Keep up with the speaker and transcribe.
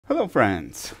Hello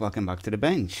friends, welcome back to the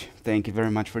bench. Thank you very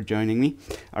much for joining me.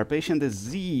 Our patient is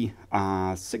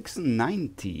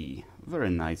Z690. Very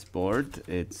nice board.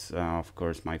 It's of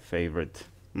course my favorite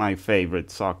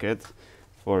socket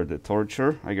for the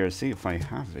torture. I gotta see if I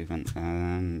have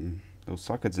even those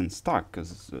sockets in stock,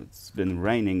 because it's been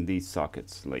raining these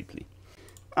sockets lately.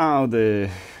 Oh, the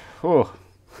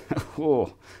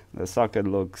socket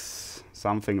looks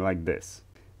something like this.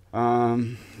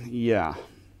 Yeah.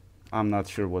 I'm not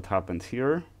sure what happened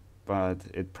here, but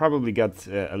it probably got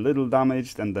a little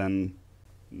damaged, and then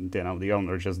the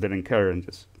owner just didn't care and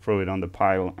just threw it on the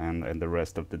pile, and the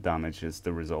rest of the damage is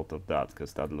the result of that,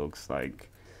 because that looks like,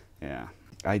 yeah.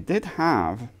 I did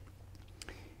have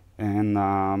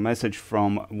a message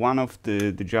from one of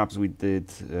the jobs we did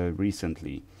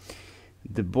recently.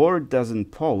 The board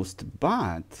doesn't post,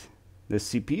 but the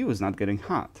CPU is not getting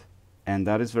hot, and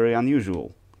that is very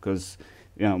unusual, because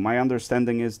my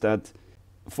understanding is that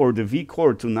for the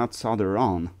V-core to not solder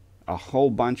on, a whole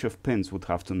bunch of pins would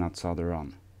have to not solder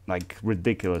on. Like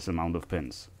ridiculous amount of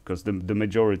pins. Because the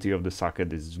majority of the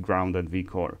socket is ground and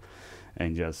V-core.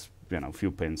 And just, a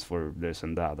few pins for this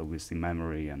and that. Obviously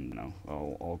memory and,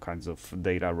 all kinds of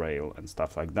data rail and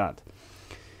stuff like that.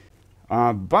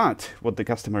 But what the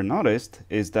customer noticed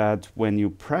is that when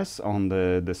you press on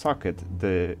the socket,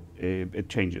 it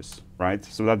changes, right?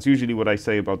 So that's usually what I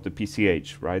say about the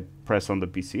PCH, right? Press on the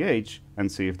PCH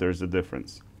and see if there's a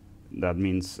difference. That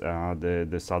means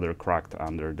the solder cracked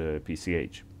under the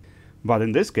PCH. But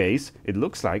in this case, it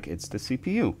looks like it's the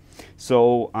CPU.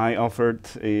 So I offered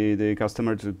the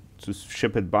customer to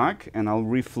ship it back, and I'll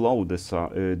reflow the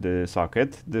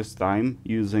socket, this time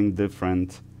using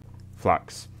different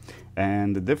flux.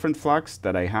 And the different flux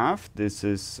that I have, this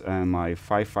is my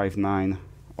 559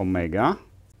 Omega.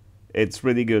 It's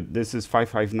really good. This is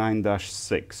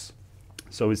 559-6.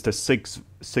 So it's the sixth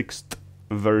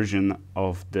version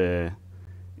of the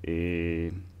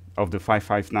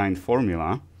 559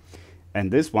 formula. And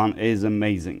this one is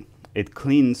amazing. It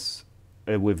cleans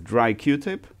with dry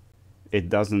Q-tip. It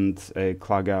doesn't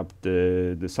clog up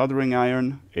the soldering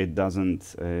iron. It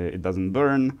doesn't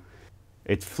burn.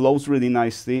 It flows really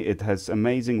nicely. It has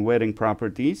amazing wetting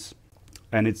properties,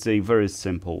 and it's a very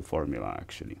simple formula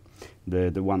actually.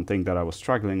 The one thing that I was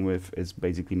struggling with is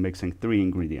basically mixing 3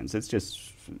 ingredients. It's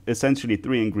just essentially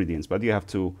 3 ingredients, but you have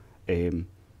to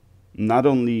not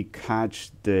only catch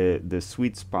the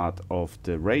sweet spot of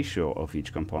the ratio of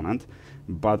each component,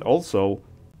 but also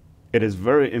it is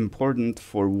very important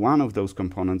for one of those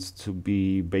components to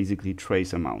be basically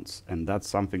trace amounts, and that's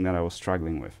something that I was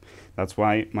struggling with. That's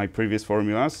why my previous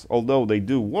formulas, although they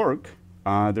do work,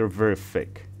 they're very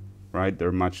thick, right?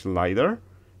 They're much lighter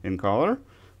in color,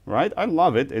 right? I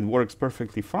love it. It works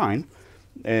perfectly fine,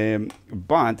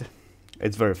 but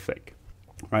it's very thick,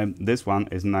 right? This one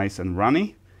is nice and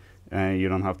runny. You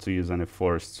don't have to use any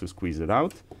force to squeeze it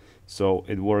out. So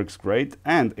it works great,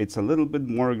 and it's a little bit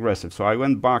more aggressive. So I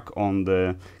went back on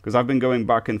because I've been going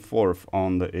back and forth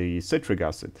on the citric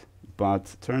acid,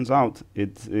 but turns out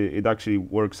it actually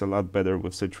works a lot better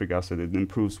with citric acid. It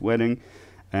improves wetting,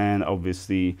 and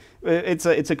obviously it's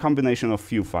a combination of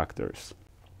few factors.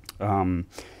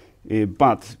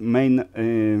 But main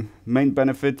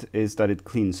benefit is that it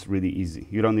cleans really easy.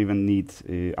 You don't even need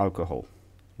alcohol,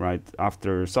 right?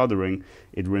 After soldering,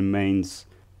 it remains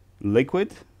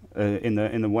liquid. In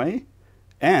a way,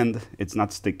 and it's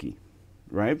not sticky,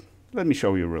 right? Let me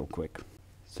show you real quick.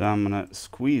 So I'm gonna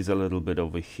squeeze a little bit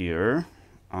over here.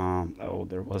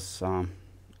 There was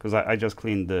because I just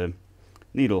cleaned the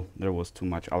needle. There was too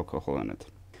much alcohol in it,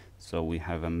 so we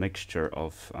have a mixture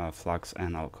of flux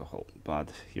and alcohol. But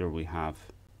here we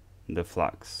have the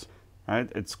flux,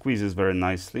 right? It squeezes very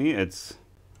nicely. It's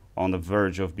on the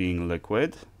verge of being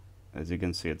liquid. As you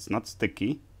can see, it's not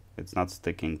sticky. It's not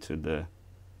sticking to the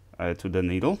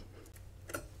needle.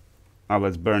 Now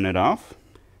let's burn it off.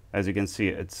 As you can see,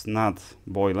 it's not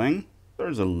boiling.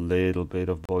 There's a little bit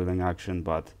of boiling action,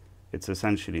 but it's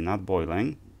essentially not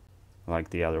boiling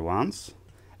like the other ones,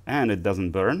 and it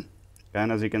doesn't burn.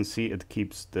 And as you can see, it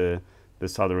keeps the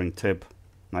soldering tip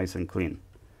nice and clean.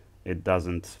 It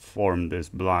doesn't form this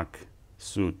black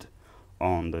soot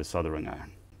on the soldering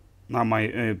iron. Now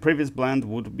my previous blend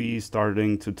would be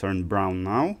starting to turn brown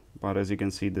now, but as you can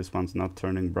see, this one's not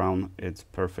turning brown. It's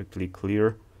perfectly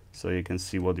clear, so you can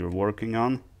see what you're working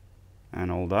on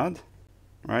and all that,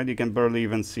 right? You can barely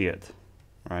even see it,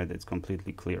 right? It's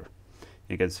completely clear.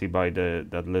 You can see by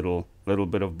that little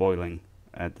bit of boiling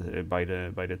by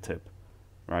the tip,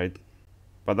 right?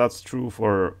 But that's true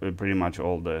for pretty much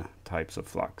all the types of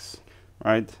flux,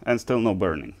 right? And still no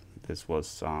burning. This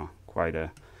was quite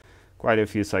a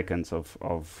few seconds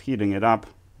of heating it up,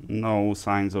 no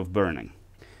signs of burning.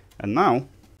 And now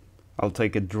I'll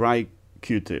take a dry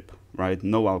Q-tip, right?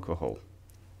 No alcohol,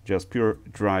 just pure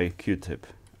dry Q-tip,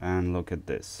 and look at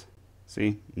this.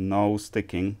 See, no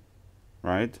sticking,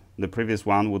 right? The previous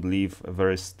one would leave a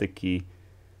very sticky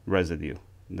residue.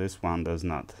 This one does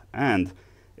not, and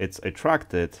it's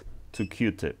attracted to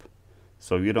Q-tip,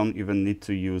 so you don't even need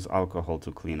to use alcohol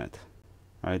to clean it,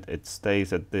 right? It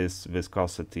stays at this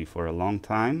viscosity for a long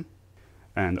time,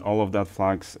 and all of that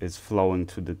flux is flowing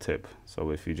to the tip.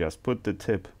 So if you just put the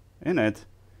tip in it,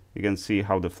 you can see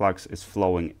how the flux is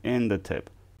flowing in the tip,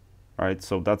 right?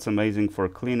 So that's amazing for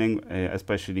cleaning,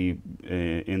 especially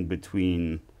in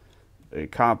between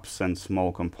cups and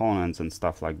small components and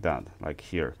stuff like that. Like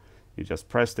here, you just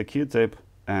press the Q-tip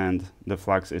and the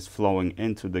flux is flowing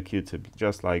into the Q-tip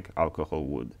just like alcohol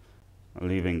would,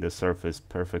 leaving the surface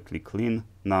perfectly clean,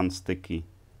 non-sticky.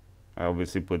 I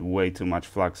obviously put way too much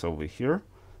flux over here,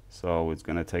 so it's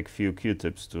gonna take few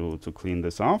Q-tips to clean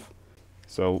this off.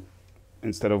 So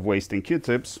instead of wasting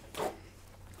Q-tips,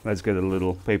 let's get a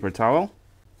little paper towel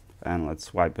and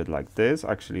let's wipe it like this.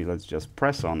 Actually, let's just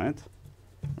press on it,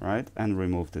 right, and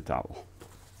remove the towel.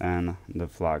 And the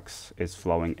flux is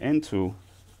flowing into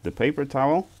the paper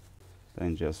towel.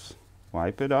 Then just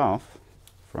wipe it off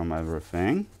from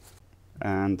everything.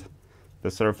 And the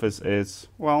surface is,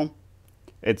 well,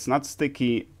 it's not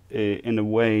sticky in a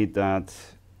way that,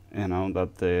 you know,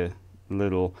 that the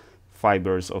little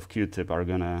fibers of Q-tip are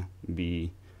gonna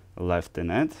be left in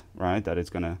it, right? That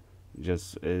it's gonna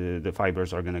just, the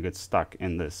fibers are gonna get stuck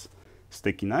in this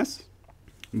stickiness.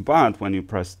 But when you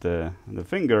press the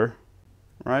finger,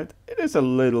 right, it is a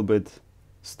little bit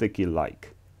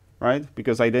sticky-like, right?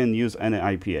 Because I didn't use any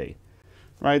IPA,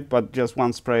 right? But just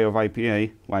one spray of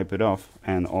IPA, wipe it off,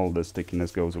 and all the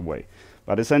stickiness goes away.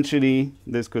 But essentially,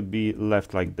 this could be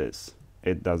left like this.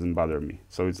 It doesn't bother me.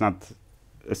 So it's not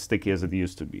as sticky as it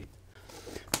used to be.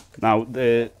 Now,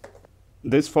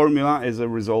 this formula is a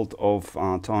result of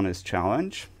Tony's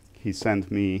challenge. He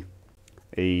sent me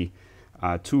a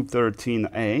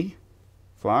 213A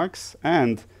flux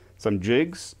and some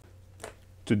jigs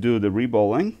to do the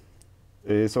reballing.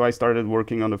 So I started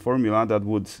working on a formula that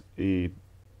would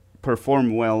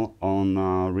perform well on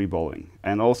reballing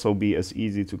and also be as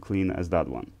easy to clean as that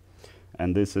one.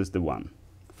 And this is the one,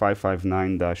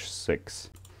 559-6.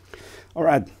 All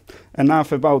right,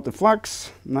 enough about the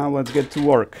flux. Now let's get to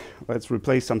work. Let's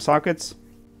replace some sockets.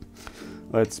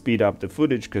 Let's speed up the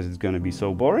footage because it's going to be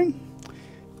so boring.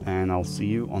 And I'll see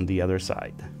you on the other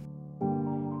side.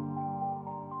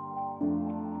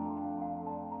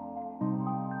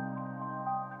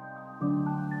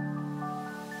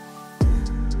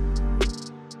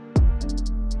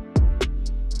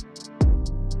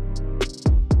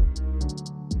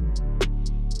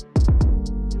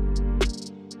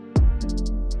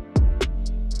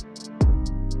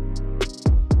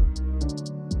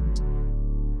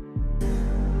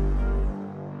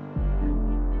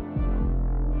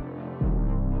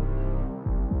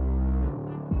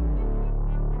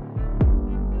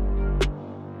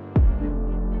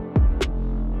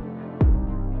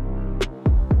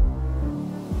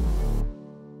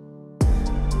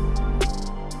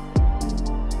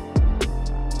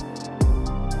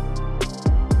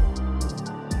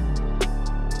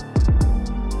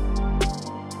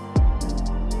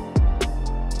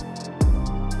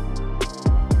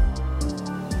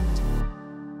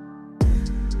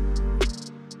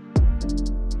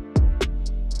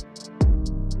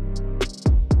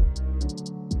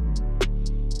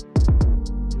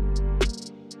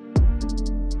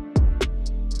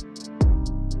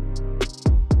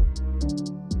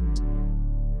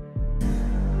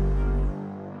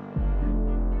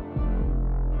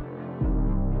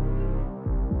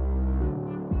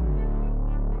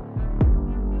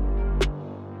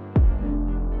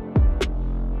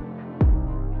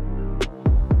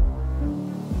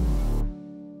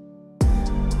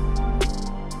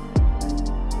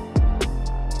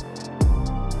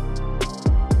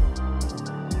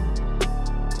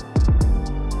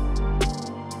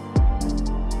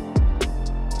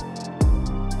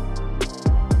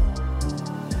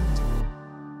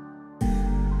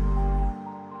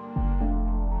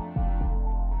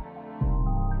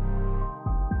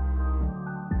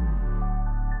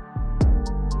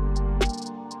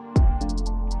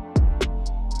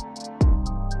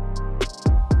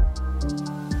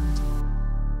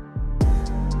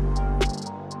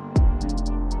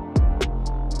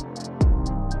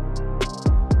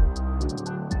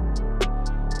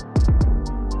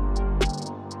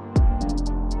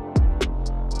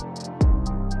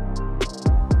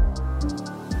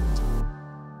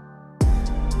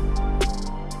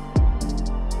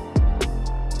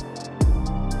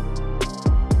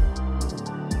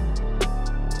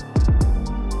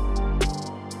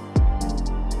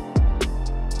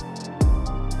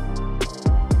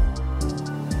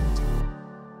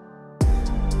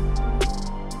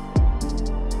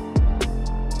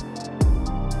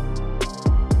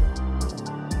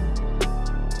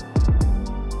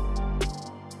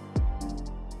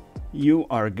 You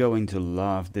are going to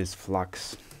love this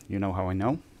Flux. You know how I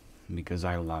know? Because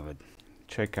I love it.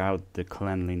 Check out the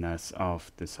cleanliness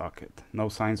of the socket. No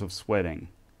signs of sweating.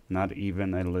 Not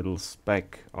even a little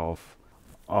speck of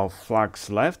flux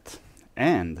left.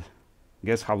 And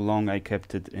guess how long I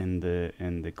kept it in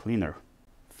the cleaner?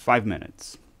 5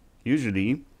 minutes.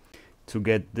 Usually, to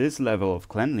get this level of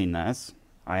cleanliness,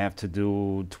 I have to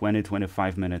do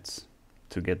 20-25 minutes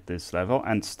to get this level,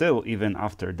 and still, even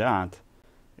after that,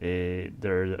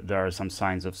 there are some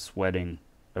signs of sweating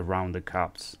around the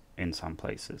cups in some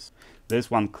places. This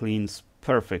one cleans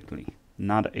perfectly,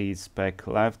 not a speck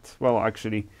left. Well,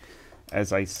 actually,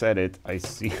 as I said it, I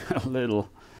see a little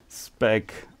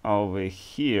speck over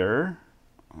here.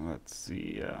 Let's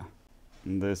see,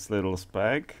 this little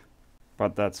speck,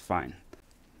 but that's fine.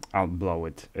 I'll blow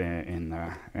it in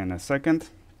a second,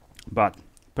 but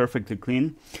perfectly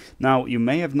clean. Now you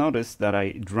may have noticed that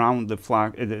I drowned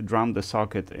the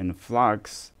socket in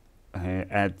flux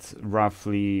at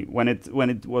roughly when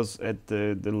it was at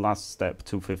the last step,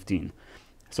 215.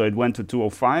 So it went to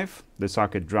 205. The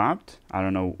socket dropped. I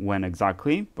don't know when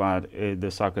exactly, but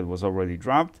the socket was already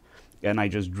dropped, and I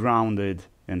just drowned it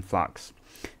in flux.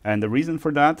 And the reason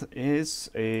for that is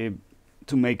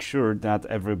to make sure that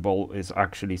every bowl is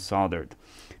actually soldered.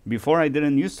 Before I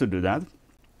didn't used to do that,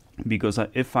 because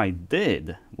if I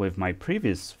did with my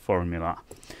previous formula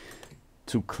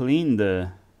to clean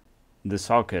the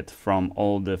socket from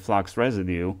all the flux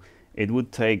residue, it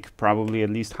would take probably at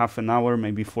least half an hour,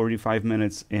 maybe 45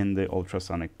 minutes in the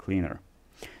ultrasonic cleaner,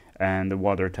 and the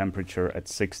water temperature at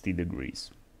 60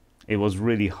 degrees. It was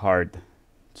really hard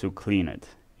to clean it,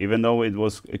 even though it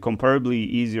was comparably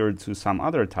easier to some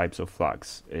other types of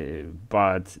flux,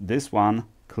 but this one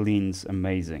cleans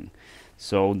amazing.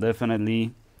 So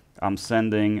definitely I'm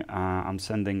sending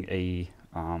a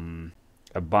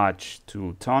batch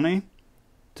to Tony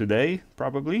today,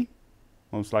 probably,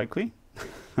 most likely.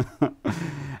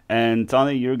 And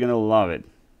Tony, you're gonna love it.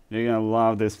 You're gonna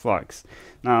love this flux.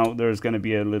 Now there's gonna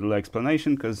be a little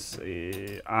explanation, because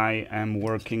I am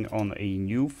working on a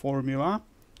new formula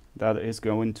that is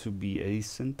going to be a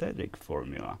synthetic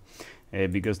formula,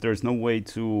 because there's no way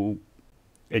to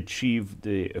achieve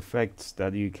the effects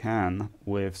that you can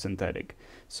with synthetic.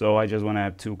 So I just want to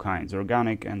have two kinds,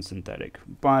 organic and synthetic.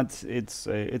 But it's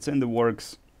in the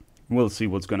works. We'll see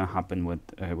what's going to happen with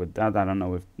that. I don't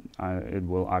know if it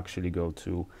will actually go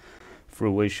to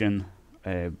fruition,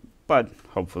 but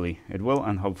hopefully it will,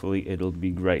 and hopefully it'll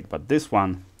be great. But this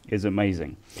one is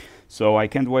amazing. So I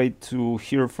can't wait to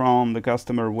hear from the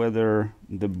customer whether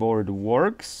the board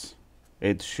works.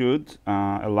 It should.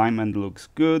 Alignment looks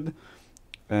good.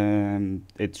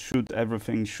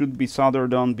 Everything should be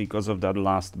soldered on, because of that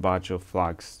last batch of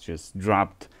flux just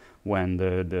dropped when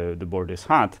the board is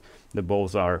hot. The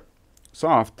bowls are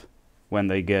soft. When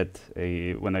they get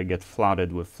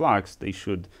flooded with flux, they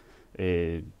should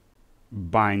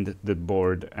bind the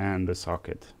board and the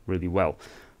socket really well.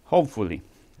 Hopefully,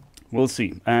 we'll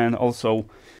see. And also,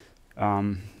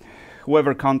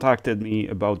 whoever contacted me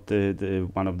about the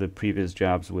one of the previous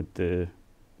jobs with the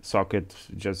socket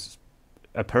just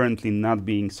apparently not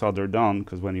being soldered on,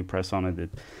 because when you press on it,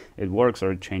 it works,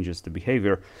 or it changes the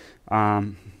behavior,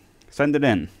 send it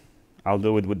in. I'll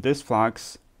do it with this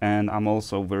flux, and I'm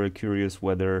also very curious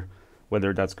whether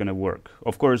that's going to work.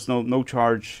 Of course, no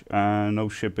charge, no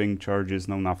shipping charges,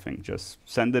 no nothing. Just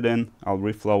send it in, I'll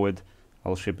reflow it,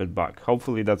 I'll ship it back.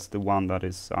 Hopefully that's the one that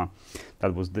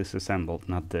was disassembled,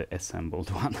 not the assembled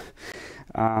one.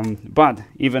 But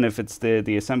even if it's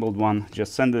the assembled one,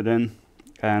 just send it in,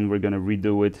 and we're going to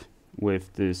redo it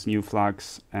with this new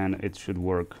flux, and it should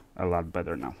work a lot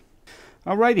better now.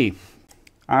 Alrighty,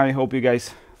 I hope you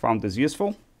guys found this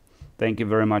useful. Thank you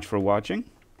very much for watching,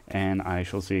 and I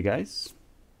shall see you guys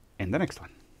in the next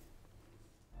one.